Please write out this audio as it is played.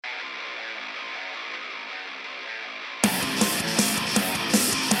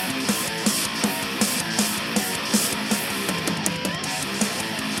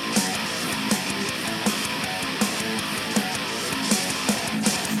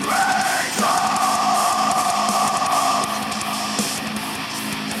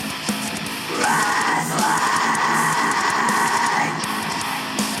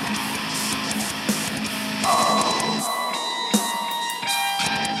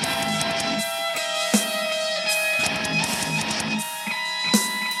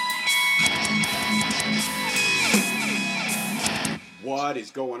What is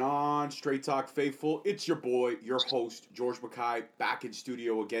going on, Straight Talk faithful? It's your boy, your host, George Mackay, back in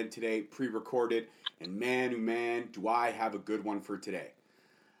studio again today, pre-recorded. And man, oh man, do I have a good one for today.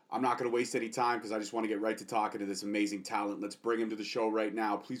 I'm not going to waste any time because I just want to get right to talking to this amazing talent. Let's bring him to the show right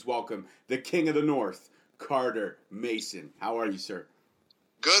now. Please welcome the King of the North, Carter Mason. How are you, sir?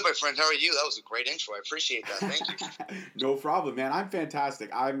 Good, my friend. How are you? That was a great intro. I appreciate that. Thank you. No problem, man. I'm fantastic.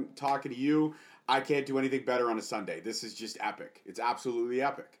 I'm talking to you. I can't do anything better on a Sunday. This is just epic. It's absolutely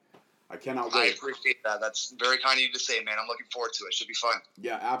epic. I cannot wait. I appreciate that. That's very kind of you to say, man. I'm looking forward to it. Should be fun.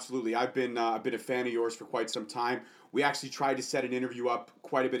 Yeah, absolutely. I've been a fan of yours for quite some time. We actually tried to set an interview up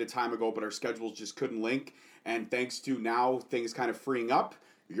quite a bit of time ago, but our schedules just couldn't link. And thanks to now things kind of freeing up,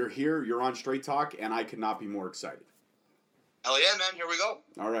 you're here, you're on Straight Talk, and I could not be more excited. Hell yeah, man. Here we go.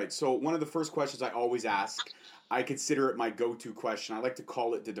 All right. So one of the first questions I always ask, I consider it my go-to question. I like to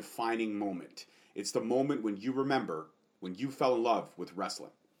call it the defining moment. It's the moment when you remember when you fell in love with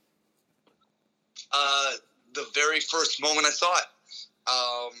wrestling. The very first moment I saw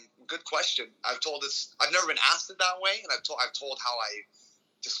it. Good question. I've never been asked it that way, and I've told how I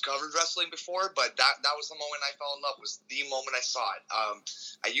discovered wrestling before, but that was the moment I fell in love. Was the moment I saw it.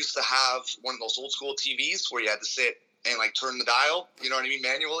 I used to have one of those old school TVs where you had to sit and like turn the dial, you know what I mean,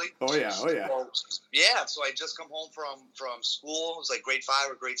 manually. Oh yeah. So I just come home from school. It was like grade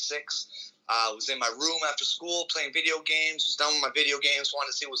 5 or grade 6. Was in my room after school playing video games. Was done with my video games.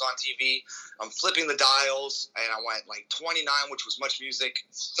 Wanted to see what was on TV. I'm flipping the dials, and I went like 29, which was Much Music,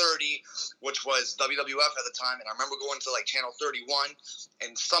 30, which was WWF at the time. And I remember going to like channel 31,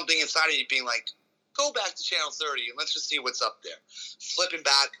 and something inside of me being like, go back to channel 30 and let's just see what's up there. Flipping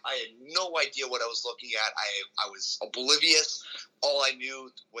back, I had no idea what I was looking at. I was oblivious. All I knew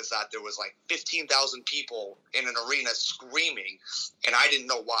was that there was like 15,000 people in an arena screaming, and I didn't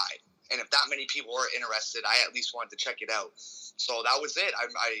know why. And if that many people were interested, I at least wanted to check it out. So that was it. I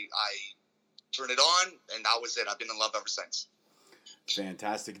turned it on, and that was it. I've been in love ever since.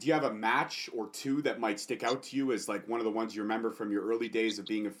 Fantastic. Do you have a match or two that might stick out to you as like one of the ones you remember from your early days of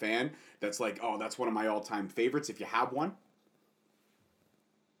being a fan that's like, oh, that's one of my all-time favorites, if you have one?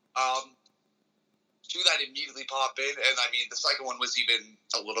 Two that immediately pop in, and I mean, the second one was even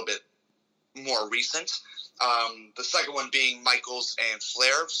a little bit more recent. The second one being Michaels and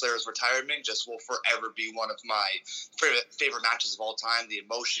Flair. Flair's retirement just will forever be one of my favorite matches of all time. The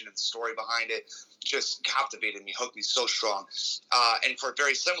emotion and the story behind it just captivated me, hooked me so strong. And for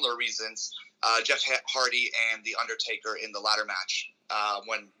very similar reasons, Jeff Hardy and The Undertaker in the ladder match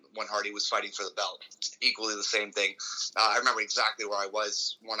when Hardy was fighting for the belt. Equally the same thing. I remember exactly where I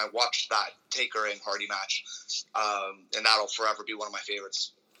was when I watched that Taker and Hardy match. And that'll forever be one of my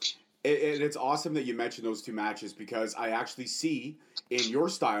favorites. It's awesome that you mentioned those two matches because I actually see in your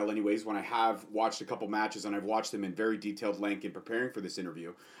style anyways, when I have watched a couple matches and I've watched them in very detailed length in preparing for this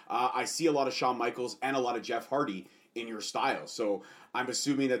interview, I see a lot of Shawn Michaels and a lot of Jeff Hardy in your style. So I'm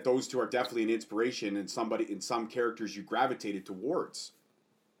assuming that those two are definitely an inspiration and some characters you gravitated towards.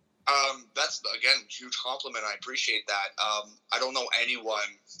 That's, again, a huge compliment. I appreciate that. I don't know any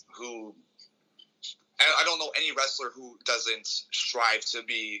wrestler who doesn't strive to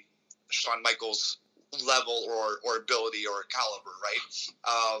be Shawn Michaels' level or ability or caliber,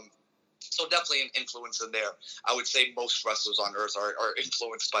 right? So definitely an influence in there. I would say most wrestlers on earth are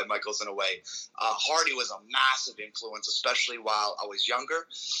influenced by Michaels in a way. Hardy was a massive influence, especially while I was younger.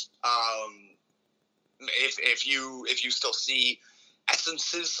 If you still see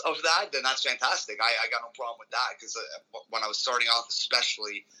essences of that, then that's fantastic. I got no problem with that because when I was starting off,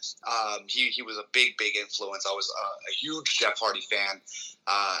 especially, he was a big influence. I was a huge Jeff Hardy fan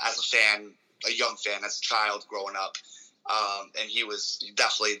a young fan, as a child growing up, and he was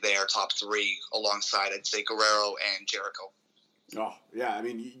definitely there, top 3 alongside, I'd say, Guerrero and Jericho. Oh yeah, I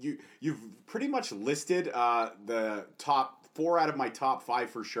mean you've pretty much listed the top 4 out of my top 5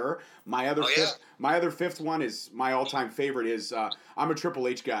 for sure. My other fifth one is my all-time favorite. Is I'm a Triple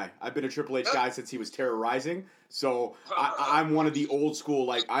H guy. I've been a Triple H guy since he was Terror Rising. So I'm one of the old school.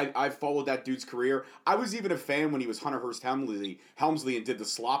 Like I followed that dude's career. I was even a fan when he was Hunter Hearst Helmsley and did the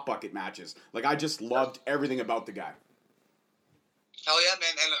slop bucket matches. Like I just loved everything about the guy. Hell yeah, man!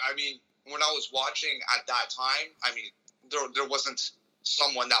 And I mean, when I was watching at that time, I mean, there wasn't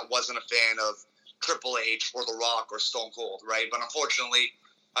someone that wasn't a fan of Triple H or The Rock or Stone Cold, right? But unfortunately,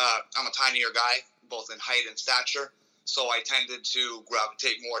 I'm a tinier guy, both in height and stature, so I tended to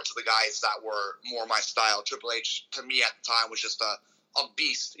gravitate more to the guys that were more my style. Triple H, to me at the time, was just a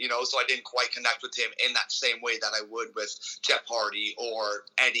beast, you know, so I didn't quite connect with him in that same way that I would with Jeff Hardy or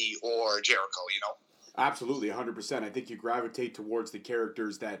Eddie or Jericho, you know? Absolutely, 100%. I think you gravitate towards the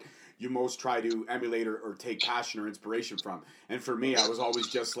characters that you most try to emulate or take passion or inspiration from. And for me, I was always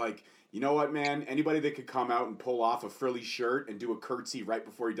just like, you know what, man? Anybody that could come out and pull off a frilly shirt and do a curtsy right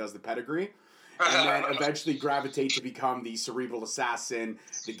before he does the pedigree, and then eventually gravitate to become the cerebral assassin,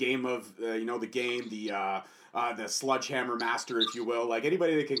 the game of, the game, the sledgehammer master, if you will. Like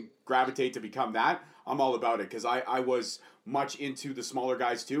anybody that can gravitate to become that, I'm all about it because I was much into the smaller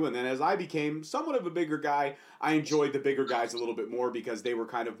guys too. And then as I became somewhat of a bigger guy, I enjoyed the bigger guys a little bit more because they were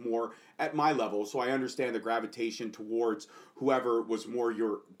kind of more at my level. So I understand the gravitation towards whoever was more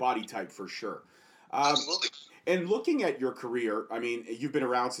your body type for sure. Absolutely. And looking at your career, I mean, you've been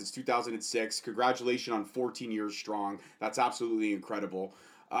around since 2006. Congratulations on 14 years strong. That's absolutely incredible.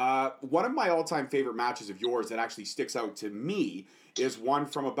 One of my all-time favorite matches of yours that actually sticks out to me is one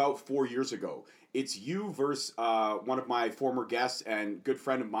from about 4 years ago. It's you versus one of my former guests and good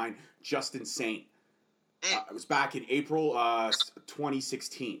friend of mine, Justin Saint. It was back in April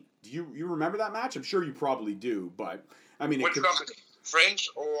 2016. Do you remember that match? I'm sure you probably do, but I mean, which company? Fringe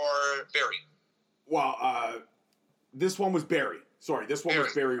or Barry? Well, this one was Barry. Sorry, this one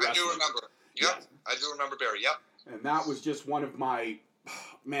was Barry Wrestling. I do remember. Yep, yes. I do remember Barry. Yep. And that was just one of my.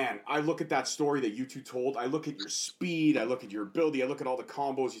 Man, I look at that story that you two told. I look at your speed. I look at your ability. I look at all the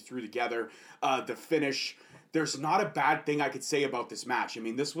combos you threw together. The finish. There's not a bad thing I could say about this match. I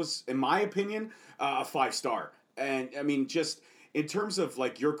mean, this was, in my opinion, a 5-star. And, I mean, just in terms of,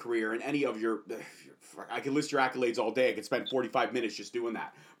 like, your career and any of your... I could list your accolades all day. I could spend 45 minutes just doing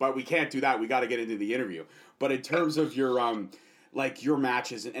that. But we can't do that. We got to get into the interview. But in terms of your... like your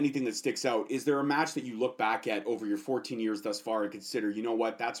matches and anything that sticks out, is there a match that you look back at over your 14 years thus far and consider, you know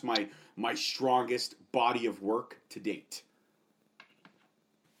what, that's my strongest body of work to date?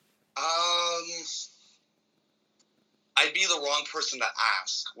 I'd be the wrong person to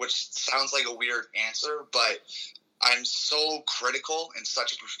ask, which sounds like a weird answer, but I'm so critical and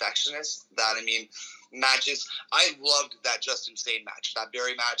such a perfectionist that, I mean, matches. I loved that Justin Saint match, that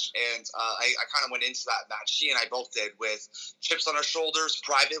Barry match, and I kind of went into that match. She and I both did with chips on our shoulders,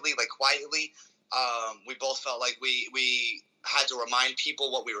 privately, like quietly. We both felt like we had to remind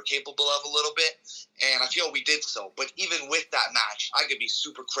people what we were capable of a little bit, and I feel we did so. But even with that match, I could be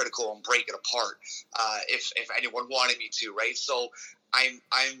super critical and break it apart if anyone wanted me to, right? So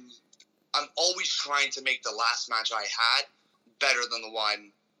I'm always trying to make the last match I had better than the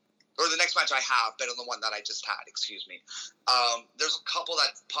one. Or the next match I have better than the one that I just had, excuse me. There's a couple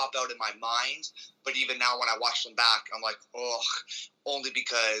that pop out in my mind, but even now when I watch them back, I'm like, only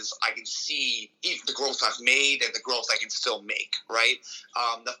because I can see the growth I've made and the growth I can still make, right?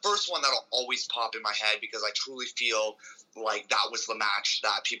 The first one that'll always pop in my head because I truly feel like that was the match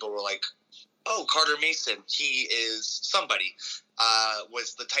that people were like, oh, Carter Mason, he is somebody,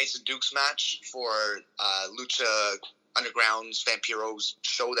 was the Tyson Dukes match for Lucha Underground's Vampiro's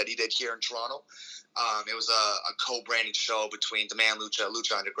show that he did here in Toronto. It was a co-branded show between Demand Lucha,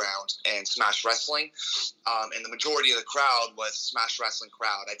 Lucha Underground, and Smash Wrestling. And the majority of the crowd was Smash Wrestling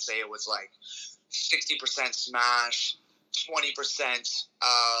crowd. I'd say it was like 60% Smash, 20%,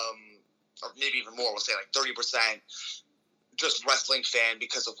 or maybe even more, we'll say like 30% just wrestling fan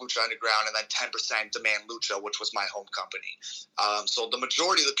because of Lucha Underground, and then 10% Demand Lucha, which was my home company. So the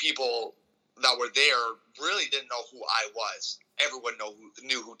majority of the people that were there really didn't know who I was. Everyone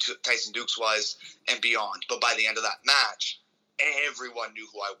knew who Tyson Dukes was and beyond. But by the end of that match, everyone knew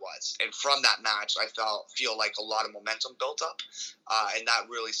who I was. And from that match, I feel like a lot of momentum built up. And that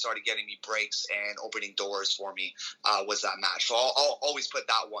really started getting me breaks and opening doors for me was that match. So I'll always put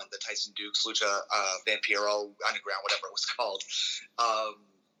that one, the Tyson Dukes, Lucha Vampiro, Underground, whatever it was called,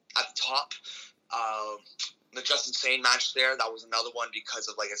 at the top. The Justin Saint match there, that was another one because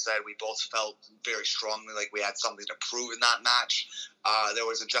of, like I said, we both felt very strongly like we had something to prove in that match. There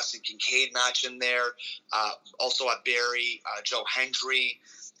was a Justin Kincaid match in there. Also at Barry, Joe Hendry.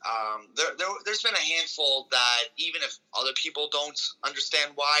 There's been a handful that even if other people don't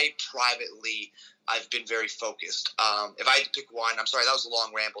understand why, privately, I've been very focused. If I had to pick one, I'm sorry, that was a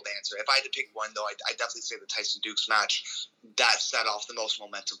long rambled answer. If I had to pick one, though, I'd definitely say the Tyson Dukes match. That set off the most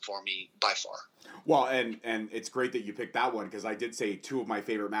momentum for me by far. Well, and it's great that you picked that one because I did say two of my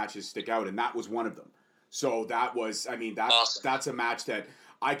favorite matches stick out, and that was one of them. So that was, I mean, awesome. That's a match that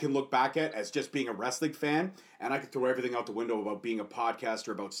I can look back at as just being a wrestling fan, and I can throw everything out the window about being a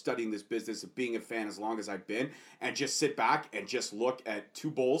podcaster, about studying this business, of being a fan as long as I've been, and just sit back and just look at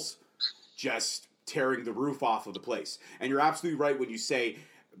two bulls just tearing the roof off of the place. And you're absolutely right when you say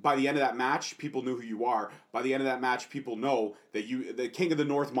by the end of that match, people knew who you are. By the end of that match, people know that the King of the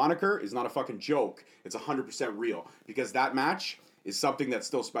North moniker is not a fucking joke. It's 100% real. Because that match, is something that's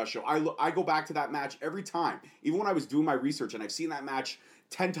still special. I go back to that match every time. Even when I was doing my research and I've seen that match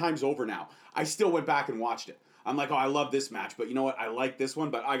 10 times over now, I still went back and watched it. I'm like, oh, I love this match, but you know what? I like this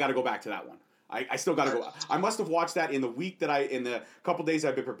one, but I got to go back to that one. I still got to go. I must have watched that in the week in the couple days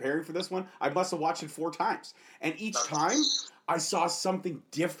I've been preparing for this one. I must have watched it 4 times. And each time I saw something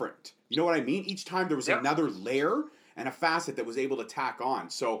different. You know what I mean? Each time there was another layer and a facet that was able to tack on.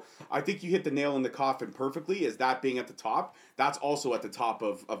 So I think you hit the nail in the coffin perfectly, as that being at the top. That's also at the top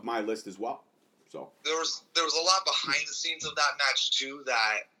of my list as well. So there was a lot behind the scenes of that match too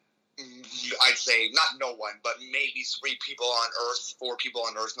that I'd say not no one, but maybe 3 people on Earth, 4 people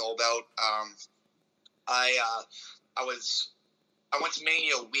on Earth know about. I went to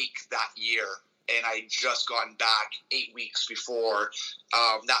Mania week that year, and I had just gotten back 8 weeks before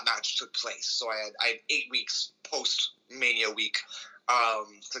that match took place. So I had 8 weeks post Mania week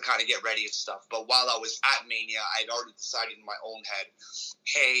to kind of get ready and stuff. But while I was at Mania, I'd already decided in my own head,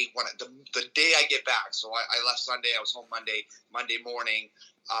 hey, the day I get back, so I left Sunday, I was home Monday morning.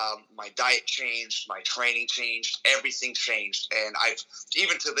 My diet changed, my training changed, everything changed, and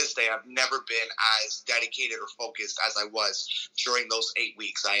even to this day, I've never been as dedicated or focused as I was during those 8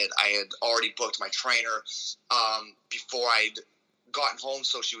 weeks. I had already booked my trainer before I'd gotten home,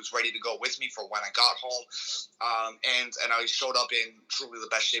 so she was ready to go with me for when I got home, and I showed up in truly the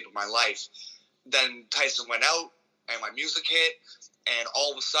best shape of my life. Then Tyson went out, and my music hit, and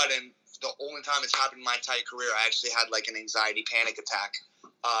all of a sudden, the only time it's happened in my entire career, I actually had like an anxiety panic attack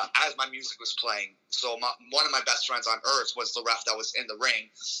as my music was playing. So one of my best friends on earth was the ref that was in the ring.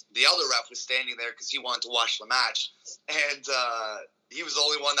 The other ref was standing there because he wanted to watch the match, and he was the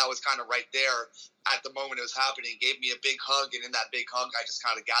only one that was kind of right there at the moment it was happening. Gave me a big hug, and in that big hug, I just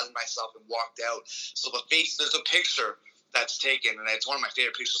kind of gathered myself and walked out. So there's a picture that's taken, and it's one of my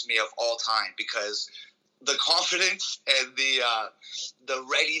favorite pictures of me of all time, because the confidence and the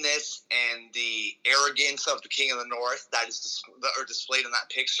readiness and the arrogance of the King of the North that is displayed in that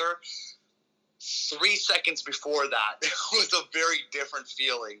picture, 3 seconds before that, it was a very different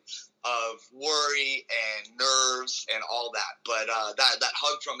feeling of worry and nerves and all that. But that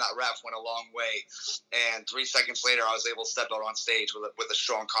hug from that ref went a long way. And 3 seconds later, I was able to step out on stage with a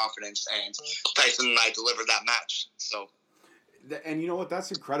strong confidence, and Tyson and I delivered that match. So. And you know what? That's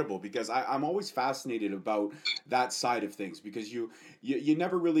incredible, because I'm always fascinated about that side of things, because you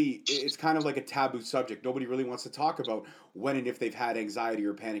never really, it's kind of like a taboo subject. Nobody really wants to talk about when and if they've had anxiety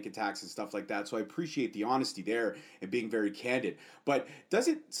or panic attacks and stuff like that. So I appreciate the honesty there and being very candid. But does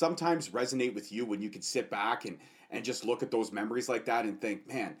it sometimes resonate with you when you can sit back and just look at those memories like that and think,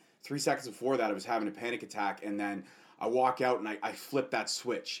 man, 3 seconds before that I was having a panic attack, and then I walk out and I flip that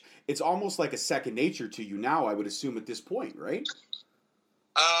switch. It's almost like a second nature to you now, I would assume, at this point, right?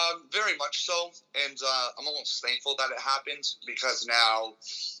 Very much so. And I'm almost thankful that it happened, because now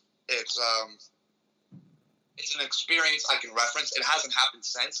it's an experience I can reference. It hasn't happened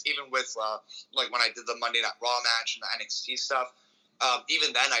since, even with like when I did the Monday Night Raw match and the NXT stuff.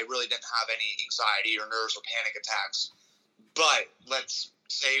 Even then, I really didn't have any anxiety or nerves or panic attacks. But let's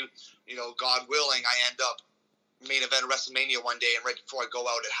say, God willing, I end up main event of WrestleMania one day, and right before I go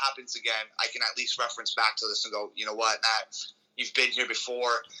out, it happens again. I can at least reference back to this and go, you know what, Matt, you've been here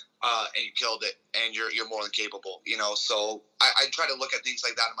before, and you killed it, and you're more than capable. So I try to look at things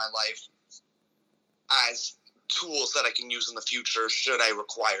like that in my life as tools that I can use in the future should I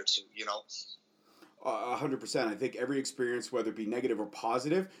require to. 100%. I think every experience, whether it be negative or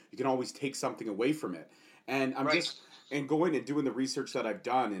positive, you can always take something away from it. And And going and doing the research that I've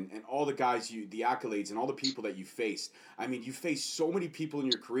done, and all the guys, the accolades, and all the people that you faced. I mean, you faced so many people in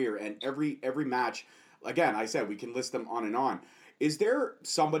your career, and every match, again, I said we can list them on and on. Is there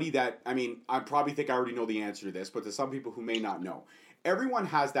somebody that, I probably think I already know the answer to this, but there's some people who may not know. Everyone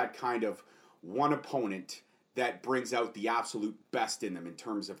has that kind of one opponent that brings out the absolute best in them in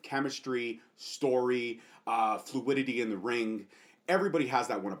terms of chemistry, story, fluidity in the ring. Everybody has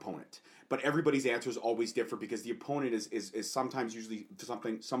that one opponent. But everybody's answer is always different, because the opponent is sometimes usually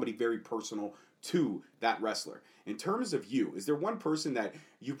somebody very personal to that wrestler. In terms of you, is there one person that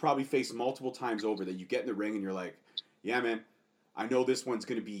you probably faced multiple times over that you get in the ring and you're like, yeah, man, I know this one's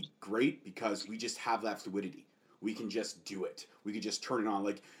going to be great because we just have that fluidity. We can just do it. We can just turn it on.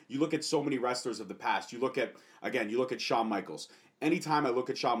 Like, you look at so many wrestlers of the past. You look at Shawn Michaels. Anytime I look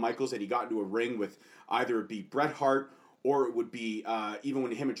at Shawn Michaels and he got into a ring with either it be Bret Hart, or it would be, even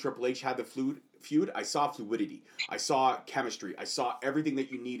when him and Triple H had the feud, I saw fluidity. I saw chemistry. I saw everything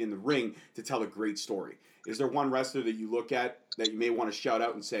that you need in the ring to tell a great story. Is there one wrestler that you look at that you may want to shout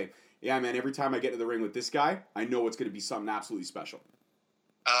out and say, yeah, man, every time I get to the ring with this guy, I know it's going to be something absolutely special?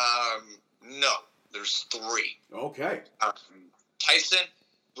 No. There's 3. Okay. Tyson,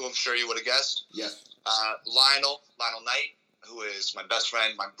 who I'm sure you would have guessed. Yes. Lionel Knight, who is my best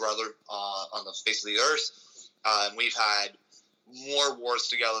friend, my brother on the face of the earth. And we've had more wars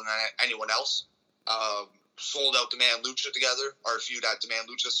together than anyone else. Sold out Demand Lucha together. Our feud at Demand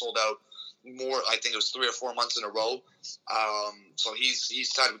Lucha sold out more. I think it was 3 or 4 months in a row. So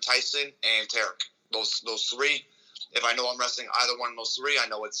he's tied with Tyson and Tarek. Those three. If I know I'm wrestling either one of those three, I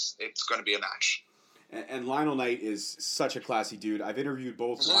know it's going to be a match. And Lionel Knight is such a classy dude. I've interviewed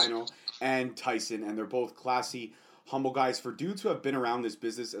both Lionel and Tyson, and they're both classy, humble guys. For dudes who have been around this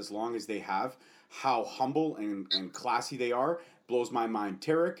business as long as they have, how humble and classy they are blows my mind.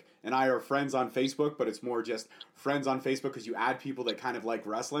 Tarek and I are friends on Facebook, but it's more just friends on Facebook because you add people that kind of like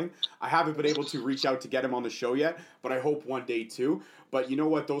wrestling. I haven't been able to reach out to get him on the show yet, but I hope one day too. But you know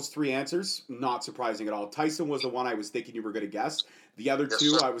what? Those three answers, not surprising at all. Tyson was the one I was thinking you were going to guess. The other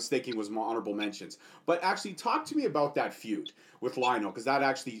two I was thinking was more honorable mentions. But actually, talk to me about that feud with Lionel, because that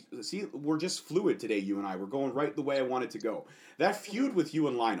actually, see, we're just fluid today, you and I. We're going right the way I wanted to go. That feud with you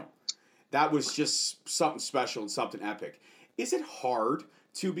and Lionel, that was just something special and something epic. Is it hard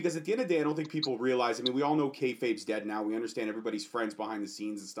to, because at the end of the day, I don't think people realize, I mean, we all know kayfabe's dead now. We understand everybody's friends behind the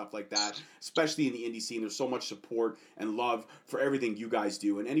scenes and stuff like that, especially in the indie scene. There's so much support and love for everything you guys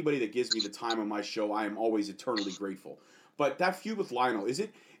do. And anybody that gives me the time on my show, I am always eternally grateful. But that feud with Lionel, is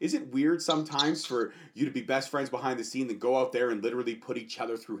it weird sometimes for you to be best friends behind the scene and go out there and literally put each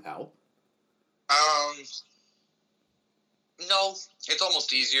other through hell? No, it's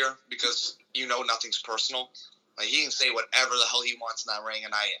almost easier because nothing's personal. Like, he can say whatever the hell he wants in that ring,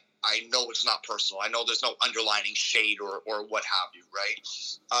 and I know it's not personal. I know there's no underlining shade or what have you, right?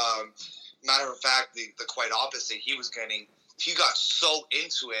 Matter of fact, the quite opposite. He got so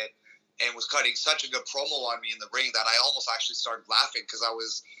into it and was cutting such a good promo on me in the ring that I almost actually started laughing because I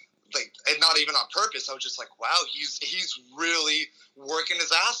was like, and not even on purpose. I was just like, wow, he's really working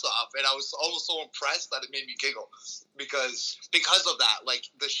his ass off, and I was almost so impressed that it made me giggle because of that, like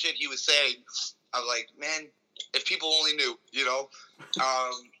the shit he was saying. I was like, man, if people only knew,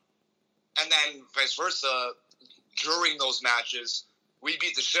 and then vice versa, during those matches, we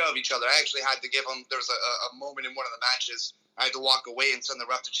beat the shit out of each other. I actually had to give him, there was a moment in one of the matches, I had to walk away and send the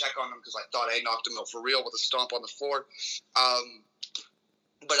ref to check on him because I thought I knocked him out for real with a stomp on the floor.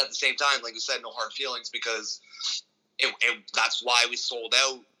 But at the same time, like you said, no hard feelings because that's why we sold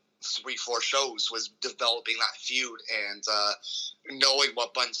out 3-4 shows, was developing that feud and knowing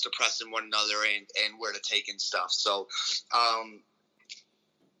what buttons to press in one another and where to take and stuff. So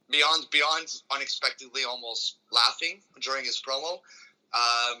beyond unexpectedly almost laughing during his promo,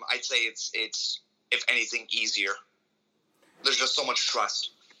 I'd say it's if anything easier. There's just so much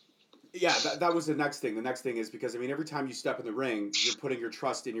trust. Yeah, that was the next thing. The next thing is because, I mean, every time you step in the ring, you're putting your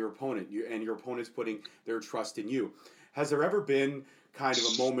trust in your opponent, and your opponent's putting their trust in you. Has there ever been kind of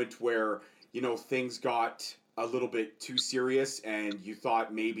a moment where, things got a little bit too serious and you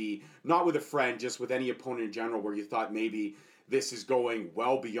thought maybe, not with a friend, just with any opponent in general, where you thought maybe this is going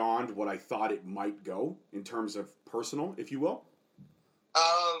well beyond what I thought it might go in terms of personal, if you will?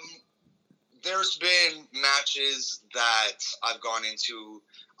 There's been matches that I've gone into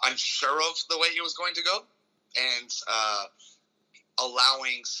unsure of the way it was going to go, and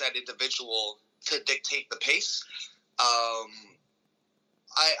allowing said individual to dictate the pace. I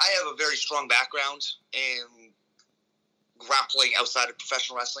have a very strong background in grappling outside of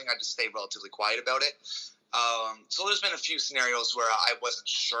professional wrestling. I just stay relatively quiet about it. So there's been a few scenarios where I wasn't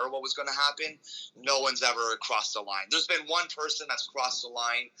sure what was going to happen. No one's ever crossed the line. There's been one person that's crossed the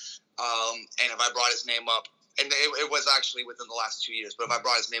line, and if I brought his name up, and it was actually within the last 2 years, but if I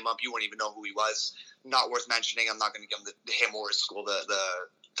brought his name up, you wouldn't even know who he was. Not worth mentioning. I'm not going to give him or his school the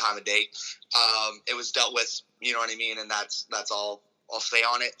time of day. It was dealt with, you know what I mean, and that's all I'll say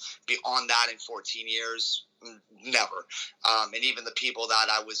on it. Beyond that, in 14 years, never. And even the people that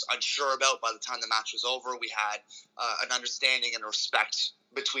I was unsure about, by the time the match was over, we had an understanding and respect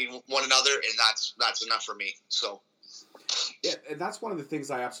between one another, and that's enough for me. So. Yeah, and that's one of the things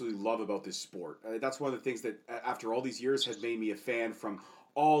I absolutely love about this sport. That's one of the things that, after all these years, has made me a fan, from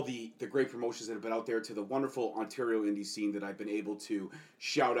all the great promotions that have been out there to the wonderful Ontario indie scene that I've been able to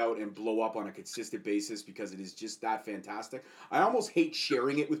shout out and blow up on a consistent basis, because it is just that fantastic. I almost hate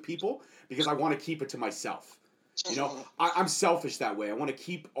sharing it with people because I want to keep it to myself. I'm selfish that way. I want to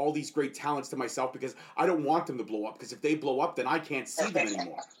keep all these great talents to myself because I don't want them to blow up, because if they blow up, then I can't see them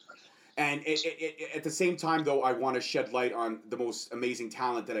anymore. And at the same time, though, I want to shed light on the most amazing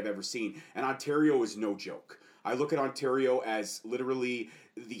talent that I've ever seen. And Ontario is no joke. I look at Ontario as literally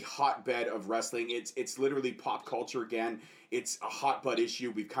the hotbed of wrestling. It's literally pop culture again. It's a hot butt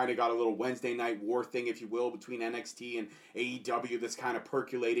issue. We've kind of got a little Wednesday night war thing, if you will, between NXT and AEW that's kind of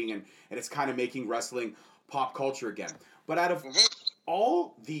percolating, and it's kind of making wrestling pop culture again. But out of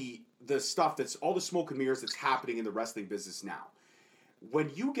all the stuff that's all the smoke and mirrors that's happening in the wrestling business now, when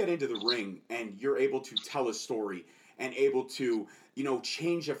you get into the ring and you're able to tell a story and able to,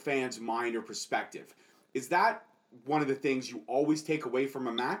 change a fan's mind or perspective, is that one of the things you always take away from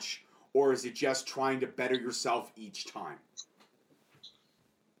a match, or is it just trying to better yourself each time?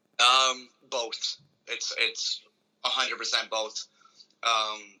 Both. It's 100% both.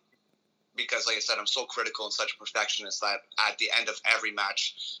 Because, like I said, I'm so critical and such a perfectionist that at the end of every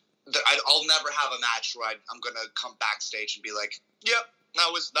match, I'll never have a match where I'm going to come backstage and be like, yep, that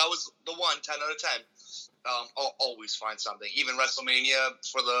was the one, 10 out of 10. I'll always find something. Even WrestleMania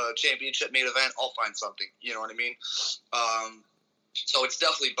for the championship main event, I'll find something. You know what I mean? So it's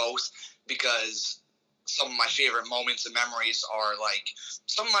definitely both, because some of my favorite moments and memories are like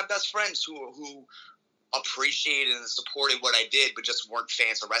some of my best friends who appreciated and supported what I did, but just weren't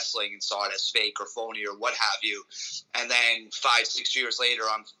fans of wrestling and saw it as fake or phony or what have you. And then 5-6 years later,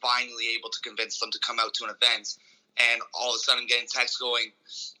 I'm finally able to convince them to come out to an event, and all of a sudden I'm getting texts going,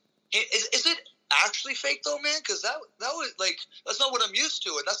 is it actually fake though, man? Because that was like, that's not what I'm used to,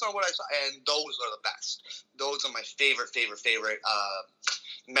 and that's not what I saw. And those are the best. Those are my favorite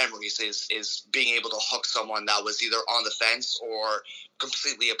memories, is being able to hook someone that was either on the fence or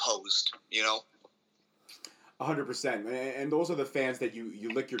completely opposed, 100%. And those are the fans that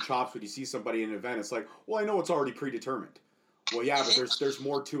you lick your chops when you see somebody in an event. It's like, well, I know it's already predetermined. Well, yeah, but there's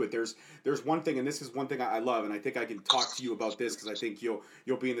more to it. There's one thing, and this is one thing I love, and I think I can talk to you about this because I think you'll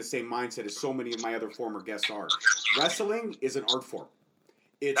be in the same mindset as so many of my other former guests are. Wrestling is an art form.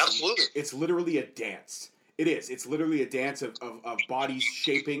 Absolutely. It's literally a dance. It is. It's literally a dance of bodies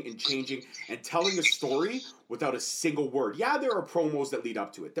shaping and changing and telling a story without a single word. Yeah, there are promos that lead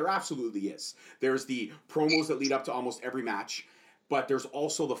up to it. There absolutely is. There's the promos that lead up to almost every match, but there's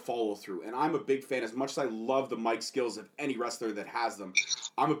also the follow-through. And I'm a big fan, as much as I love the mic skills of any wrestler that has them,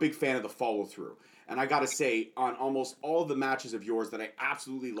 I'm a big fan of the follow-through. And I got to say, on almost all of the matches of yours that I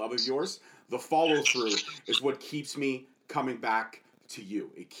absolutely love of yours, the follow-through is what keeps me coming back to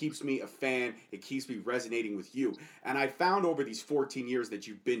you. It keeps me a fan. It keeps me resonating with you. And I found over these 14 years that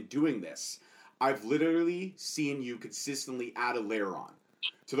you've been doing this, I've literally seen you consistently add a layer on,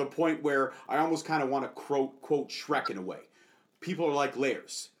 to the point where I almost kind of want to quote Shrek in a way. People are like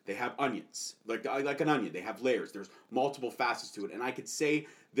layers. They have onions. Like an onion. They have layers. There's multiple facets to it. And I could say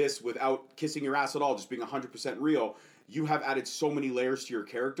this without kissing your ass at all, just being 100% real. You have added so many layers to your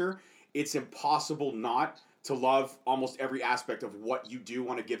character. It's impossible not to love almost every aspect of what you do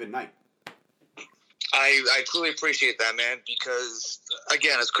on a given night. I truly appreciate that, man, because,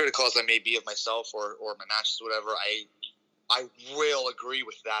 again, as critical as I may be of myself or my matches or whatever, I will agree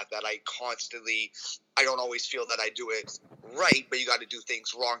with that I don't always feel that I do it right, but you got to do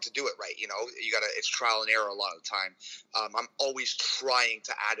things wrong to do it right, it's trial and error a lot of the time. I'm always trying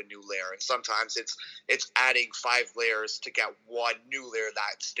to add a new layer, and sometimes it's adding 5 layers to get one new layer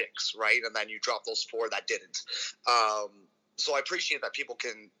that sticks, right? And then you drop those 4 that didn't. So I appreciate that people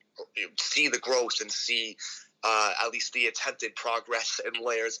can see the growth and see at least the attempted progress and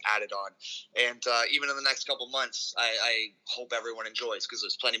layers added on. And even in the next couple months, I hope everyone enjoys, because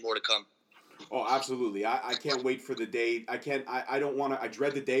there's plenty more to come. Oh, absolutely. I can't wait for the day. I don't want to, I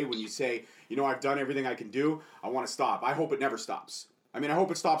dread the day when you say, I've done everything I can do. I want to stop. I hope it never stops. I mean, I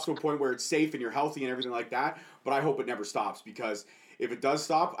hope it stops to a point where it's safe and you're healthy and everything like that, but I hope it never stops, because if it does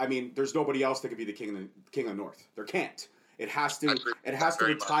stop, I mean, there's nobody else that could be the king of the North. There can't. It has to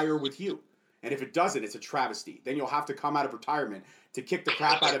retire with you. And if it doesn't, it's a travesty. Then you'll have to come out of retirement to kick the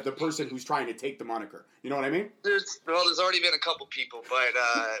crap out of the person who's trying to take the moniker. You know what I mean? There's already been a couple people,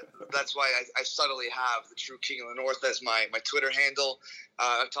 but that's why I subtly have the True King of the North as my Twitter handle.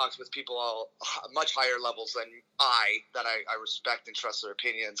 I've talked with people all much higher levels than that I respect and trust their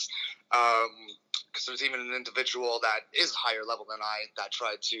opinions. Because there's even an individual that is higher level than I that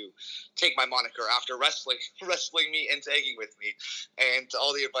tried to take my moniker after wrestling me and tagging with me. And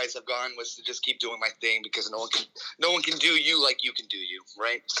all the advice I've gotten was to just keep doing my thing, because no one can do you like you can do you,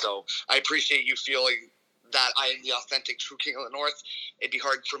 right? So I appreciate you feeling that I am the authentic True King of the North. It'd be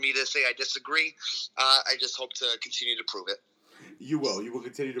hard for me to say I disagree. I just hope to continue to prove it. You will. You will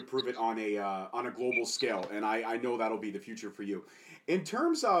continue to prove it on a global scale, and I know that'll be the future for you. In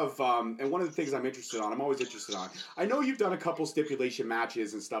terms of, and one of the things I'm always interested on, I know you've done a couple stipulation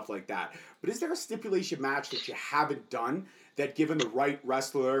matches and stuff like that, but is there a stipulation match that you haven't done that given the right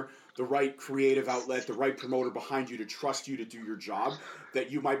wrestler, the right creative outlet, the right promoter behind you to trust you to do your job,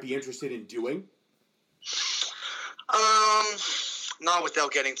 that you might be interested in doing? Not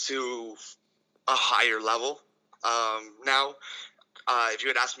without getting to a higher level. Now, if you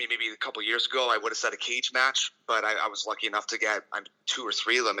had asked me maybe a couple years ago, I would have said a cage match, but I was lucky enough to get 2 or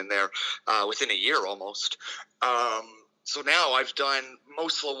 3 of them in there within a year almost. So now I've done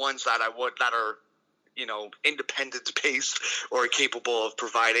most of the ones that are, independent based or capable of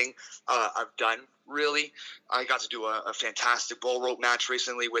providing. I've done. Really, I got to do a fantastic bull rope match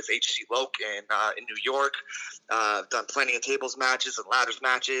recently with HC Loke in New York. I've done plenty of tables matches and ladders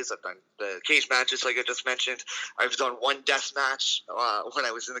matches. I've done the cage matches, like I just mentioned. I've done one death match when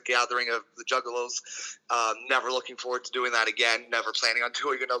I was in the gathering of the Juggalos. Never looking forward to doing that again. Never planning on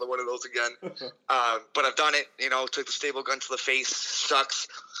doing another one of those again. But I've done it. Took the stable gun to the face. Sucks.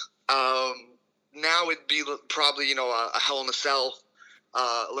 Now it'd be probably a Hell in a Cell.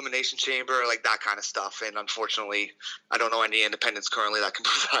 Elimination chamber, like that kind of stuff, and unfortunately I don't know any independents currently that can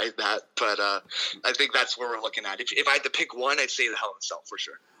provide that, but I think that's where we're looking at. If I had to pick one, I'd say the Hell in a Cell for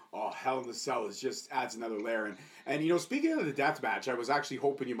sure. Oh, Hell in a Cell just adds another layer, and speaking of the death match, I was actually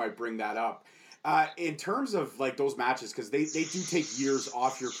hoping you might bring that up in terms of like those matches, because they do take years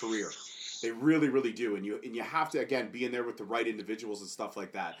off your career. They really, really do, and you have to, again, be in there with the right individuals and stuff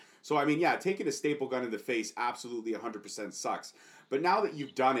like that. So I mean, yeah, taking a staple gun in the face absolutely 100% sucks. But now that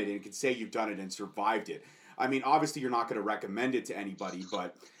you've done it and can say you've done it and survived it, I mean, obviously you're not going to recommend it to anybody,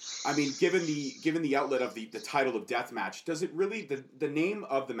 but I mean, given the outlet of the title of deathmatch, does it really, the name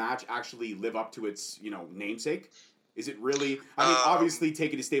of the match actually live up to its, namesake? Is it really, I mean, obviously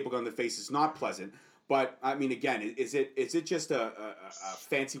taking a staple gun in the face is not pleasant, but I mean, again, is it just a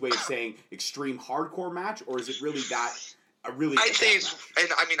fancy way of saying extreme hardcore match, or is it really that? I'd say it's, and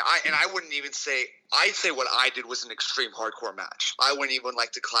I mean, I wouldn't even say, I'd say what I did was an extreme hardcore match. I wouldn't even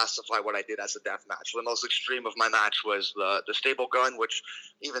like to classify what I did as a death match. The most extreme of my match was the staple gun, which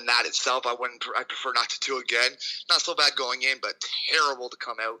even that itself, I prefer not to do again. Not so bad going in, but terrible to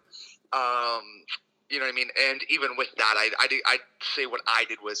come out. You know what I mean? And even with that, I'd say what I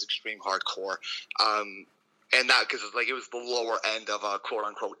did was extreme hardcore. And that because it was the lower end of a quote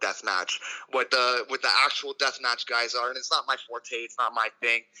unquote death match. What the actual death match guys are, and it's not my forte, it's not my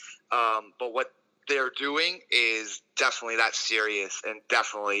thing. But what they're doing is definitely that serious and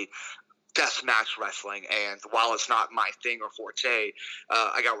definitely death match wrestling. And while it's not my thing or forte,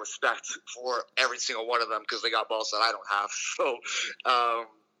 I got respect for every single one of them because they got balls that I don't have. So.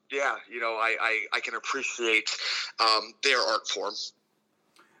 Yeah, I can appreciate their art form.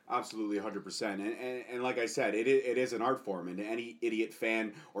 Absolutely, 100%. And like I said, it is an art form. And any idiot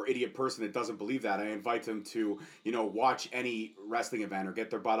fan or idiot person that doesn't believe that, I invite them to, watch any wrestling event or get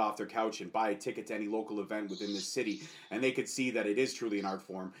their butt off their couch and buy a ticket to any local event within this city. And they could see that it is truly an art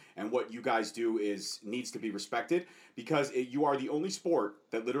form. And what you guys do needs to be respected because you are the only sport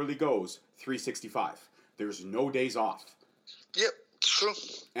that literally goes 365. There's no days off. Yep. True.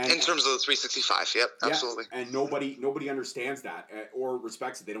 In terms of the 365, yep, absolutely. Yeah, and nobody understands that or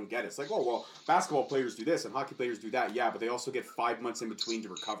respects it. They don't get it. It's like, oh, well, basketball players do this and hockey players do that. Yeah, but they also get 5 months in between to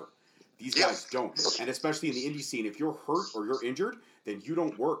recover. These guys don't. And especially in the indie scene, if you're hurt or you're injured, then you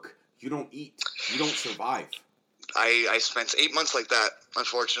don't work. You don't eat. You don't survive. I spent 8 months like that,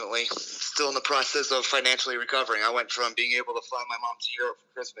 unfortunately. Still in the process of financially recovering. I went from being able to fly my mom to Europe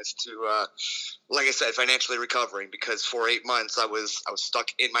for Christmas to, like I said, financially recovering because for 8 months I was stuck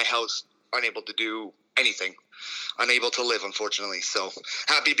in my house, unable to do anything, unable to live, unfortunately. So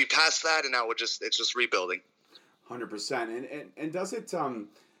happy to be past that, and now it's just rebuilding. 100%. And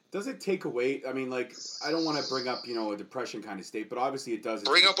does it take away? I mean, I don't want to bring up, a depression kind of state, but obviously it does.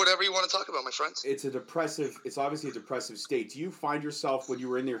 Bring up whatever you want to talk about, my friends. It's obviously a depressive state. Do you find yourself, when you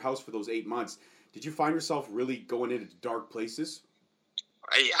were in your house for those 8 months, did you find yourself really going into dark places?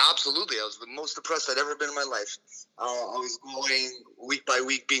 Absolutely. I was the most depressed I'd ever been in my life. I was going week by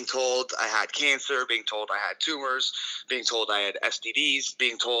week being told I had cancer, being told I had tumors, being told I had STDs,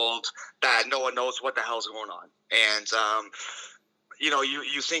 being told that no one knows what the hell's going on. And,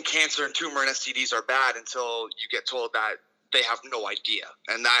 you think cancer and tumor and STDs are bad until you get told that they have no idea.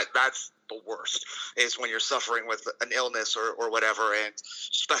 And that's the worst, is when you're suffering with an illness or whatever, and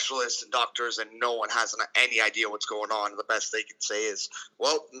specialists and doctors and no one has any idea what's going on. The best they can say is,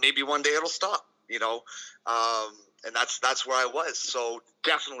 well, maybe one day it'll stop, and that's where I was. So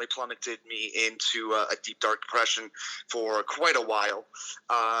definitely plummeted me into a deep, dark depression for quite a while.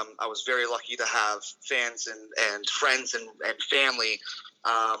 I was very lucky to have fans and friends and family,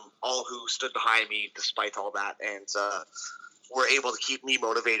 all who stood behind me despite all that, and were able to keep me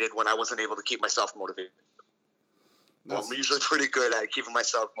motivated when I wasn't able to keep myself motivated. I'm usually pretty good at keeping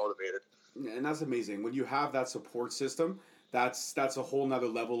myself motivated. And that's amazing. When you have that support system, that's a whole nother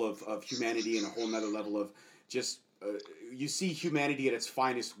level of humanity and a whole nother level of just you see humanity at its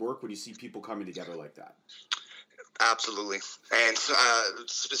finest work when you see people coming together like that. Absolutely. And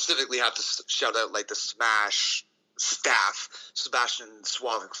specifically have to shout out like the Smash staff, Sebastian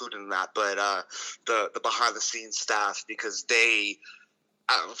Suave included in that, but the behind the scenes staff, because they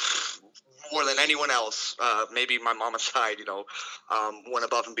more than anyone else, maybe my mama's side, went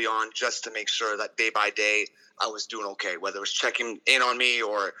above and beyond just to make sure that day by day I was doing okay, whether it was checking in on me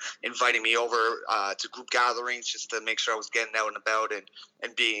or inviting me over to group gatherings just to make sure I was getting out and about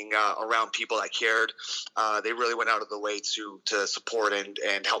and being around people that cared. They really went out of the way to support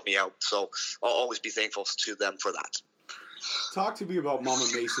and help me out. So I'll always be thankful to them for that. Talk to me about Mama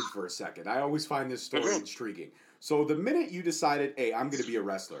Mason for a second. I always find this story intriguing. So the minute you decided, hey, I'm going to be a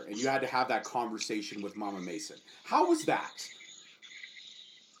wrestler, and you had to have that conversation with Mama Mason, how was that?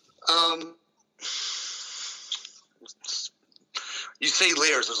 You say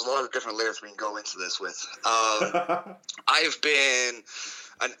layers. There's a lot of different layers we can go into this with. I've been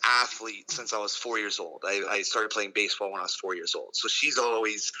an athlete since I was 4 years old. I started playing baseball when I was 4 years old. So she's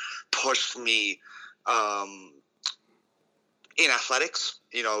always pushed me in athletics,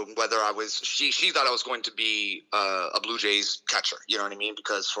 whether she thought I was going to be a Blue Jays catcher, you know what I mean?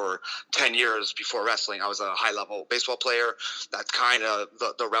 Because for 10 years before wrestling, I was a high level baseball player. That's kind of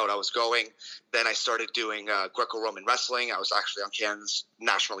the route I was going. Then I started doing Greco-Roman wrestling. I was actually on Canada's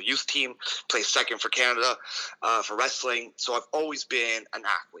national youth team, played second for Canada for wrestling. So I've always been an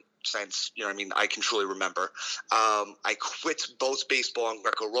athlete since, I can truly remember. I quit both baseball and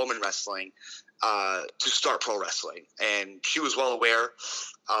Greco-Roman wrestling to start pro wrestling, and she was well aware.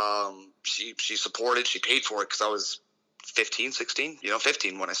 She supported, she paid for it because I was 15, 16,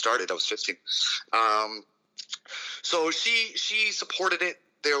 15 when I started. I was 15. So she supported it.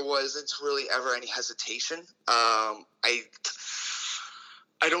 There wasn't really ever any hesitation.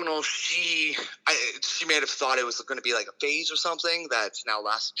 I don't know if she may have thought it was going to be like a phase or something that's now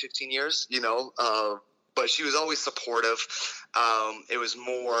lasted 15 years, but she was always supportive. It was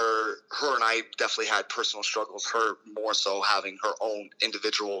more, her and I definitely had personal struggles, her more so having her own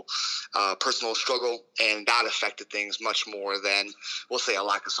individual personal struggle, and that affected things much more than, we'll say, a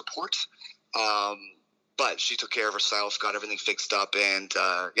lack of support. But she took care of herself, got everything fixed up, and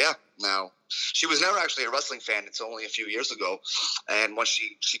now she was never actually a wrestling fan until only a few years ago. And once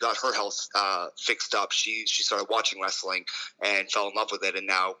she got her health fixed up, she started watching wrestling and fell in love with it. And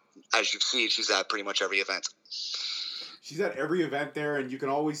now, as you've seen, she's at pretty much every event. She's at every event there, and you can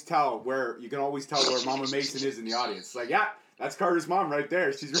always tell where Mama Mason is in the audience. Like, yeah, that's Carter's mom right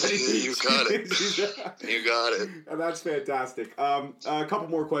there. She's ready. You got it. You got it. And that's fantastic. A couple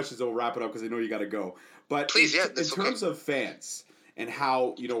more questions, and we'll wrap it up because I know you got to go. But please, in terms of fans and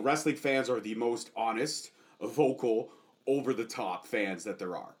how wrestling fans are the most honest, vocal, over-the-top fans that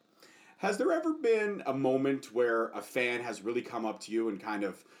there are, has there ever been a moment where a fan has really come up to you and kind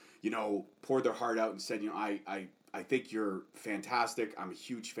of poured their heart out and said, I think you're fantastic. I'm a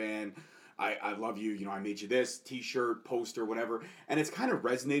huge fan. I love you. I made you this T-shirt, poster, whatever. And it's kind of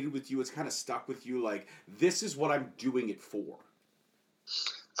resonated with you. It's kind of stuck with you. Like, this is what I'm doing it for.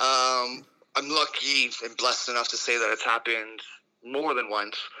 I'm lucky and blessed enough to say that it's happened more than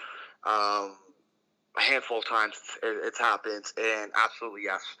once. A handful of times it's happened, and absolutely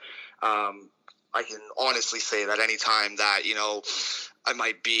yes. I can honestly say that any time that, I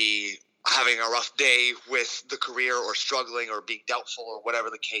might be having a rough day with the career or struggling or being doubtful or whatever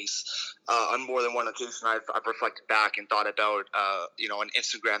the case, on more than one occasion I've reflected back and thought about an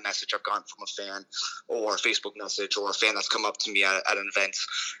Instagram message I've gotten from a fan, or a Facebook message, or a fan that's come up to me at an event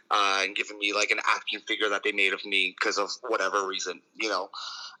and given me like an action figure that they made of me because of whatever reason,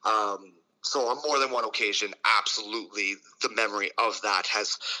 So on more than one occasion, absolutely, the memory of that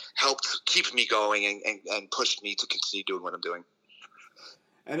has helped keep me going and pushed me to continue doing what I'm doing.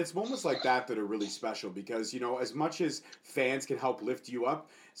 And it's moments like that are really special because, as much as fans can help lift you up,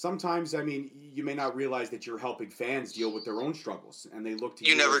 sometimes, you may not realize that you're helping fans deal with their own struggles, and they look to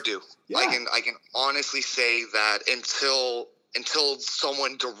you. You never do. Yeah. I can honestly say that until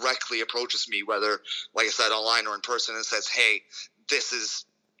someone directly approaches me, whether, like I said, online or in person, and says, hey, this is,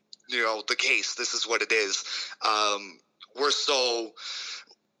 the case, this is what it is. We're so...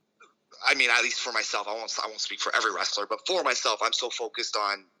 at least for myself, I won't speak for every wrestler, but for myself, I'm so focused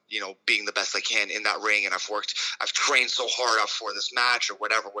on, being the best I can in that ring. And I've trained so hard up for this match or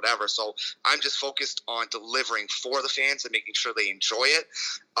whatever. So I'm just focused on delivering for the fans and making sure they enjoy it.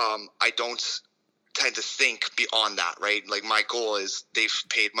 I don't tend to think beyond that, right? Like, my goal is they've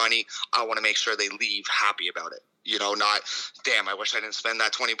paid money. I want to make sure they leave happy about it. You know, not, damn, I wish I didn't spend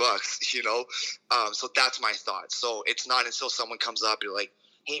that $20, you know? So that's my thought. So it's not until someone comes up, you're like,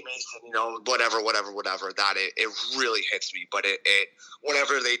 hey, Mason, you know, whatever, that it really hits me. But it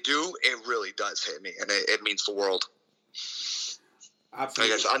whatever they do, it really does hit me, and it means the world.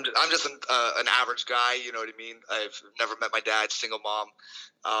 Absolutely. I guess I'm just an average guy, you know what I mean? I've never met my dad, single mom.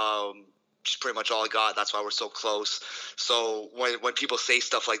 She's pretty much all I got. That's why we're so close. So when people say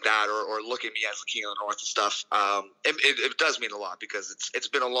stuff like that or look at me as the King of the North and stuff, it does mean a lot, because it's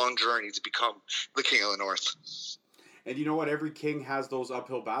been a long journey to become the King of the North. And you know what? Every king has those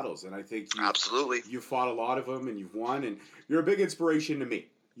uphill battles, and I think absolutely you fought a lot of them, and you've won, and you're a big inspiration to me.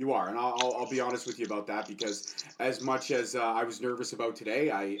 You are, and I'll be honest with you about that, because as much as I was nervous about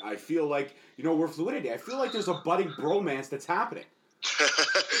today, I feel like, you know, we're Fluidity. I feel like there's a budding bromance that's happening.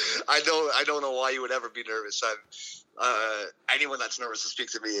 I don't know why you would ever be nervous. Anyone that's nervous to speak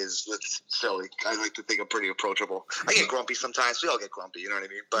to me it's silly. I like to think I'm pretty approachable. I get grumpy sometimes. We all get grumpy, you know what I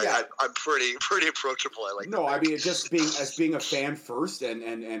mean? But yeah. I'm pretty approachable. I like. No, I mean, just being a fan first,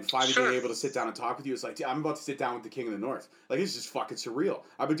 and finally being able to sit down and talk with you. It's like, I'm about to sit down with the King of the North. Like, it's just fucking surreal.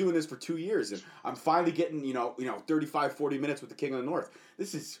 I've been doing this for 2 years, and I'm finally getting 35, 40 minutes with the King of the North.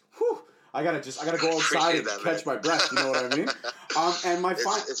 This is whew. I gotta go outside and catch my breath. You know what I mean? And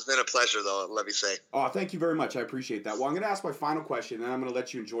it's been a pleasure, though. Let me say. Oh, thank you very much. I appreciate that. Well, I'm gonna ask my final question, and then I'm gonna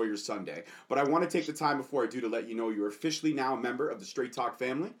let you enjoy your Sunday. But I want to take the time before I do to let you know you're officially now a member of the Straight Talk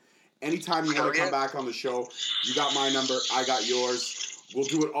family. Anytime you want to come back on the show, you got my number. I got yours. We'll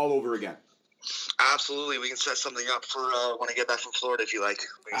do it all over again. Absolutely, we can set something up for when I get back from Florida, if you like.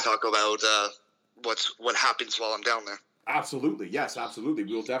 We can talk about what happens while I'm down there. Absolutely. Yes, absolutely.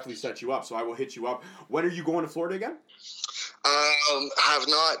 We will definitely set you up. So I will hit you up. When are you going to Florida again? Have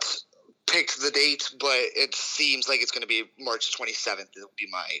not picked the date, but it seems like it's going to be March 27th. It'll be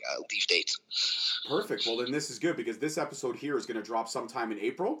my leave date. Perfect. Well, then this is good, because this episode here is going to drop sometime in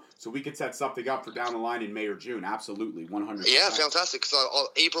April, so we could set something up for down the line in May or June. Absolutely, 100%. Yeah, fantastic. So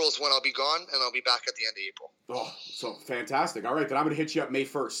April is when I'll be gone, and I'll be back at the end of April. Oh, so fantastic. All right, then I'm going to hit you up May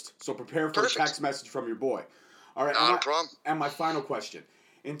 1st. So prepare for a text message from your boy. All right, not a problem. And my final question.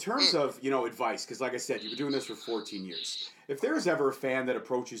 In terms of, advice, because like I said, you've been doing this for 14 years. If there is ever a fan that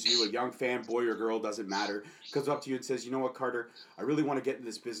approaches you, a young fan, boy or girl, doesn't matter, comes up to you and says, you know what, Carter, I really want to get into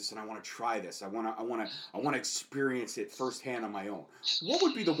this business and I want to try this. I want to experience it firsthand on my own. What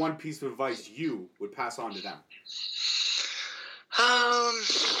would be the one piece of advice you would pass on to them?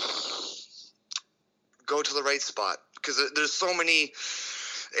 Go to the right spot, because there's so many.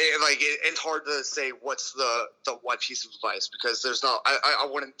 It's hard to say what's the one piece of advice, because there's not. I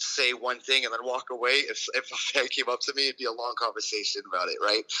wouldn't say one thing and then walk away. If a fan came up to me, it'd be a long conversation about it,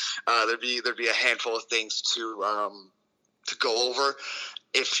 right? There'd be a handful of things to go over.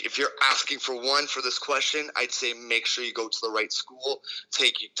 If you're asking for one for this question, I'd say make sure you go to the right school.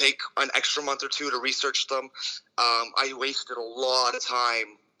 Take an extra month or two to research them. I wasted a lot of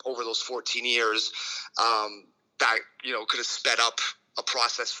time over those 14 years that could have sped up a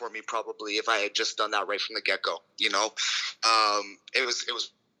process for me, probably, if I had just done that right from the get-go. It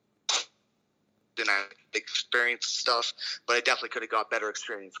was and I experienced stuff, but I definitely could have got better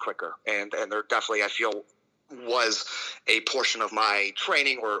experience quicker. And there definitely, I feel, was a portion of my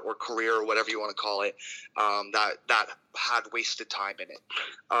training or career, or whatever you want to call it, that had wasted time in it.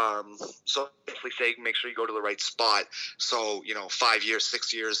 So definitely say, make sure you go to the right spot. So, 5 years,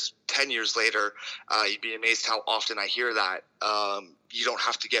 6 years, 10 years later, you'd be amazed how often I hear that. You don't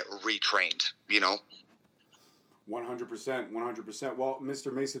have to get retrained, 100%. Well,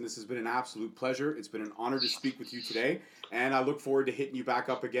 Mr. Mason, this has been an absolute pleasure. It's been an honor to speak with you today, and I look forward to hitting you back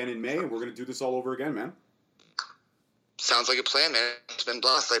up again in May, and we're going to do this all over again, man. Sounds like a plan, man. It's been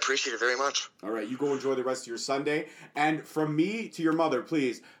blessed. I appreciate it very much. All right, you go enjoy the rest of your Sunday. And from me to your mother,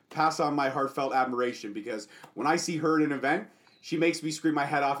 please pass on my heartfelt admiration, because when I see her at an event, she makes me scream my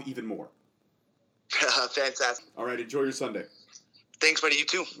head off even more. Fantastic. All right, enjoy your Sunday. Thanks, buddy. You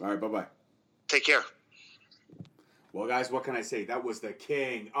too. All right, bye-bye. Take care. Well, guys, what can I say? That was the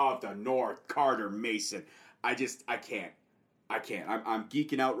King of the North, Carter Mason. I can't. I'm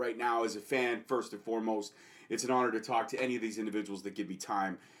geeking out right now as a fan, first and foremost. It's an honor to talk to any of these individuals that give me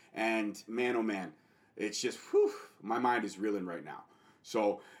time. And man, oh man, it's just, my mind is reeling right now.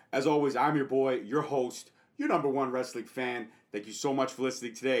 So, as always, I'm your boy, your host, your number one wrestling fan. Thank you so much for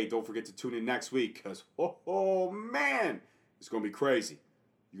listening today. Don't forget to tune in next week, because, oh man, it's going to be crazy.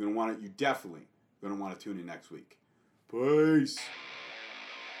 You definitely going to want to tune in next week. Peace.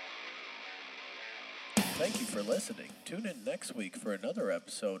 Thank you for listening. Tune in next week for another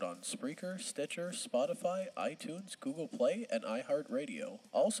episode on Spreaker, Stitcher, Spotify, iTunes, Google Play, and iHeartRadio.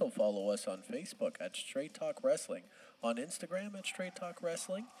 Also follow us on Facebook at Straight Talk Wrestling, on Instagram at Straight Talk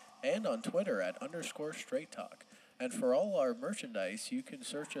Wrestling, and on Twitter at _Straight Talk. And for all our merchandise, you can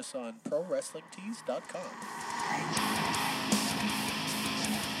search us on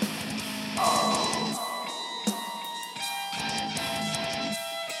ProWrestlingTees.com.